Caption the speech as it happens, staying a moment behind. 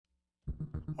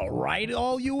All right,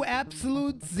 all you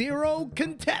Absolute Zero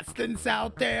contestants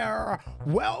out there,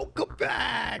 welcome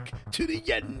back to the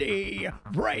Indy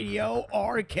Radio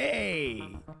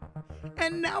Arcade.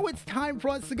 And now it's time for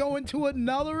us to go into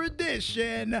another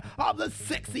edition of the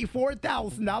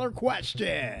 $64,000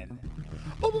 question.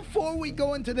 But before we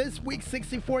go into this week's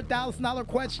 $64,000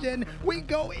 question, we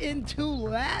go into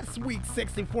last week's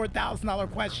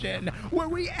 $64,000 question, where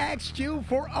we asked you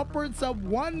for upwards of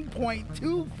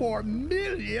 $1.24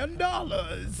 million.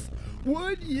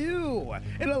 Would you,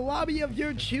 in a lobby of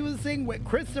your choosing with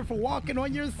Christopher Walken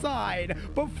on your side,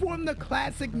 perform the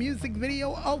classic music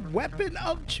video of Weapon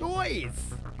of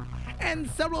Choice? And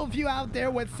several of you out there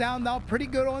would sound out pretty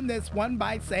good on this one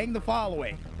by saying the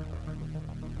following: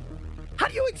 how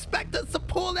do you expect us to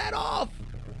pull that off?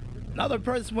 Another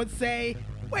person would say,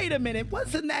 wait a minute,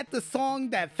 wasn't that the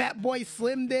song that Fatboy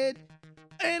Slim did?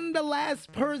 And the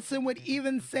last person would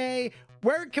even say,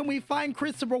 where can we find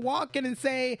Christopher Walken? And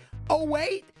say, oh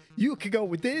wait, you could go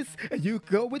with this, and you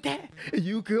could go with that, and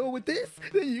you could go with this,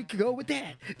 then you could go with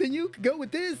that, then you could go with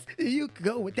this, and you could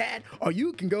go with that, or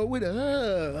you can go with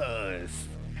us.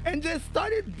 And just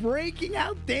started breaking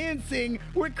out dancing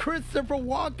with Christopher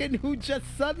Walken, who just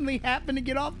suddenly happened to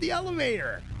get off the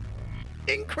elevator.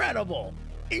 Incredible.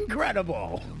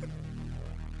 Incredible.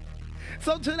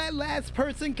 So to that last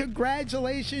person,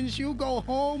 congratulations. You go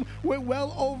home with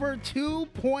well over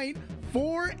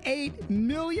 $2.48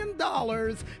 million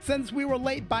since we were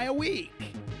late by a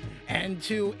week. And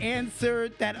to answer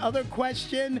that other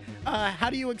question, how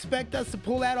do you expect us to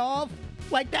pull that off?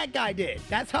 Like that guy did.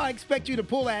 That's how I expect you to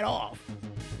pull that off.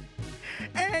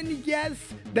 And yes,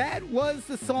 that was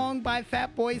the song by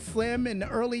Fatboy Slim in the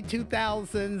early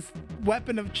 2000s,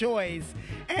 Weapon of Choice.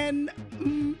 And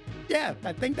yeah,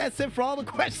 I think that's it for all the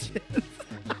questions.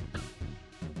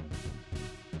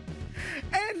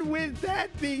 And with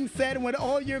that being said, and with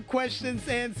all your questions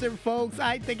answered, folks,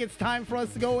 I think it's time for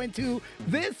us to go into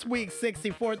this week's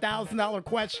 $64,000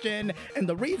 question. And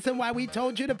the reason why we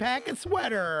told you to pack a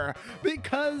sweater,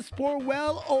 because for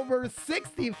well over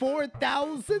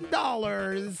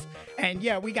 $64,000, and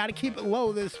yeah, we got to keep it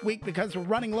low this week because we're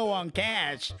running low on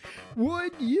cash,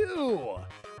 would you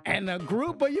and a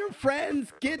group of your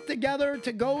friends get together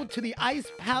to go to the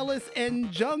Ice Palace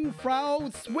in Jungfrau,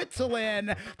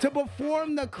 Switzerland to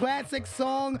perform the classic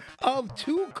song of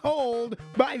Too Cold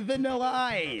by Vanilla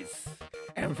Ice?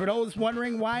 And for those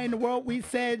wondering why in the world we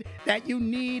said that you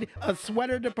need a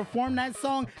sweater to perform that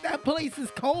song, that place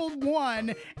is cold,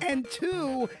 one, and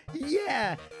two,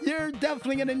 yeah, you're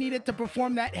definitely going to need it to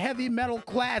perform that heavy metal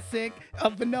classic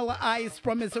of Vanilla Ice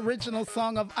from his original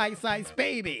song of Ice Ice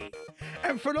Baby.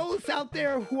 And for those out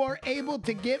there who are able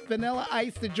to get Vanilla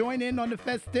Ice to join in on the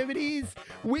festivities,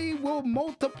 we will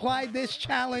multiply this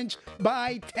challenge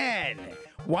by 10.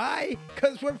 Why?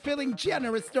 Because we're feeling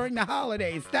generous during the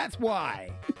holidays. That's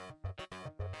why.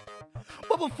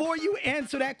 But before you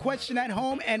answer that question at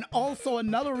home, and also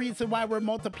another reason why we're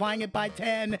multiplying it by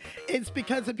 10 is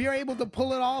because if you're able to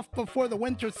pull it off before the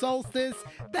winter solstice,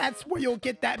 that's where you'll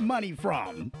get that money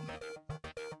from.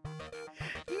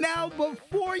 Now,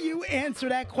 before you answer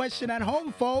that question at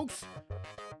home, folks,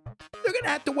 you're going to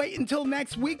have to wait until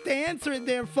next week to answer it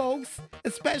there, folks,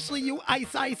 especially you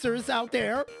ice icers out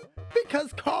there,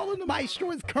 because Carl and the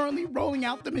Maestro is currently rolling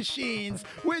out the machines,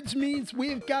 which means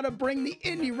we've got to bring the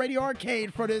Indy Radio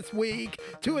Arcade for this week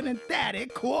to an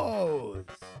emphatic close.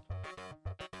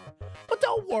 But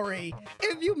don't worry,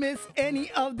 if you miss any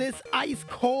of this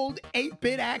ice-cold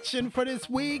 8-bit action for this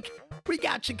week, we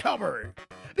got you covered.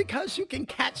 Because you can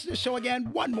catch the show again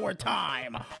one more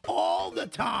time, all the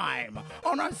time,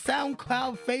 on our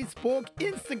SoundCloud, Facebook,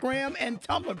 Instagram, and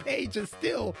Tumblr pages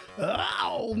still,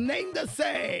 named the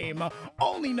same,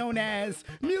 only known as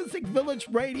Music Village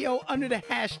Radio under the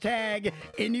hashtag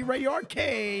Indy Radio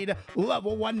Arcade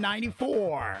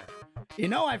Lvl.194. You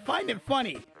know, I find it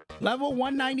funny.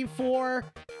 Lvl.194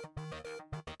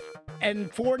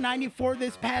 and 494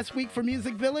 this past week for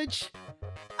Music Village.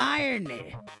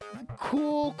 Irony.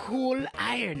 Cool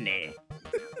irony.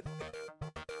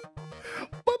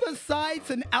 But besides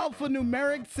an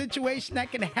alphanumeric situation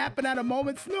that can happen at a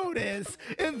moment's notice,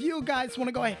 if you guys want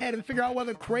to go ahead and figure out what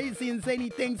the crazy and zany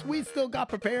things we still got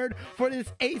prepared for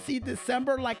this AC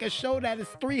December, like a show that is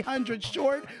 300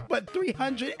 short, but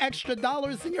 $300 extra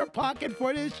in your pocket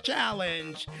for this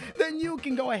challenge, then you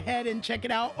can go ahead and check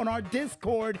it out on our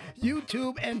Discord,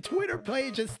 YouTube, and Twitter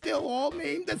pages, still all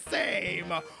named the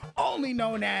same, only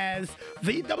known as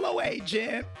VW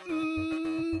Agent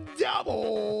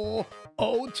 0012.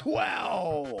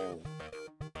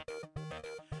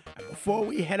 And before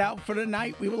we head out for the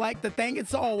night, we would like to thank,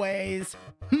 as always,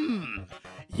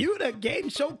 you the game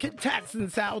show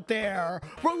contestants out there,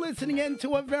 for listening in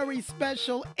to a very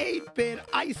special 8-bit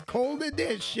ice-cold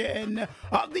edition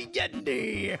of the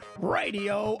Indy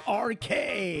Radio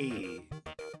Arcade.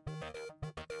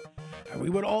 And we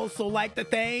would also like to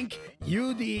thank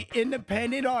you, the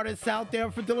independent artists out there,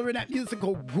 for delivering that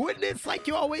musical goodness like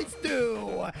you always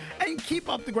do. And keep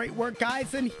up the great work,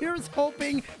 guys. And here's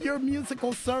hoping your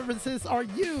musical services are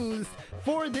used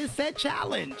for this set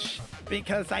challenge.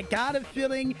 Because I got a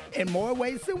feeling, in more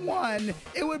ways than one,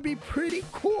 it would be pretty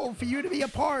cool for you to be a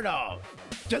part of.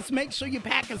 Just make sure you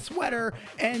pack a sweater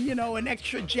and, an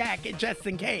extra jacket just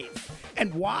in case.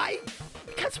 And why?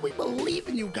 Because we believe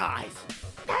in you guys.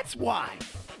 That's why.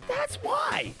 That's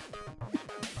why.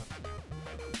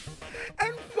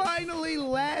 And finally,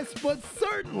 last but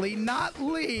certainly not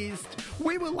least,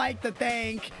 we would like to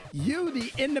thank you,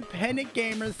 the independent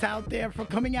gamers out there, for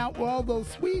coming out with all those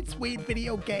sweet, sweet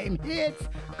video game hits,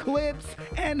 clips,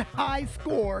 and high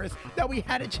scores that we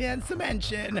had a chance to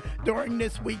mention during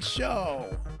this week's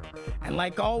show. And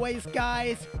like always,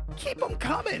 guys, keep them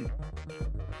coming.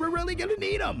 We're really gonna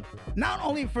need them. Not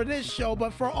only for this show,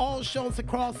 but for all shows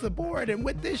across the board. And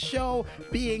with this show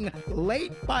being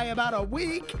late by about a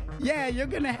week, yeah, you're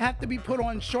gonna have to be put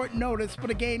on short notice for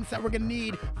the games that we're gonna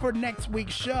need for next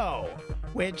week's show,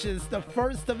 which is the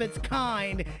first of its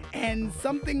kind and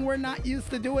something we're not used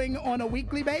to doing on a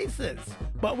weekly basis.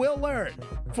 But we'll learn.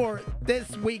 For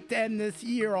this week to end this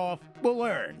year off, we'll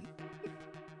learn.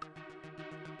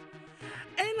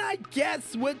 And I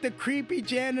guess with the creepy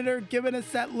janitor giving us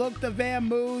that look to Van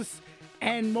Moose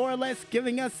and more or less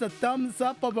giving us a thumbs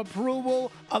up of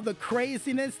approval of the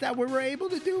craziness that we were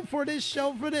able to do for this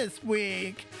show for this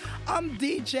week, I'm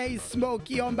DJ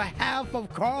Smokey on behalf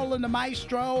of Carl and the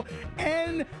Maestro,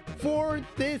 and for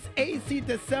this AC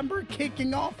December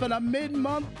kicking off in a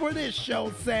mid-month for this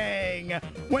show, saying,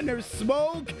 when there's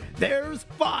smoke, there's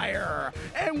fire.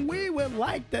 And we would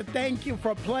like to thank you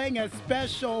for playing a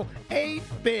special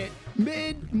 8-bit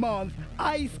mid-month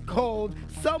ice cold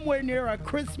somewhere near a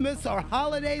Christmas or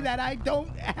holiday that I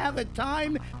don't have a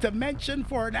time to mention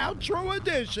for an outro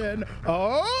edition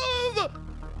of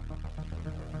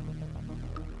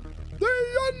the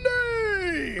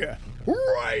Indy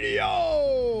Radio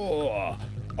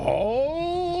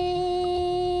Arcade.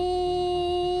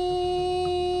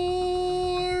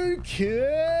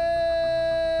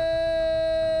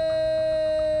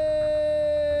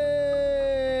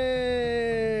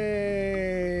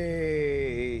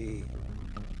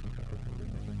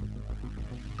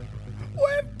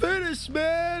 We're finished,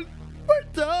 man. We're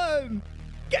done.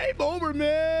 Game over,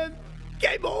 man.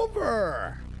 Game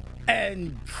over.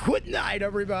 And good night,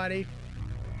 everybody.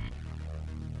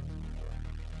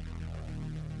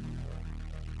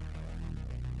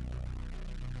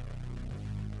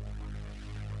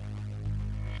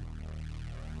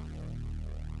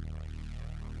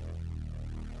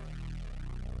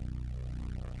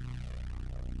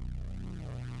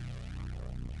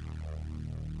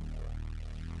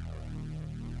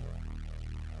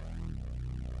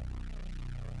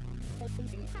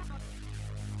 Thank you.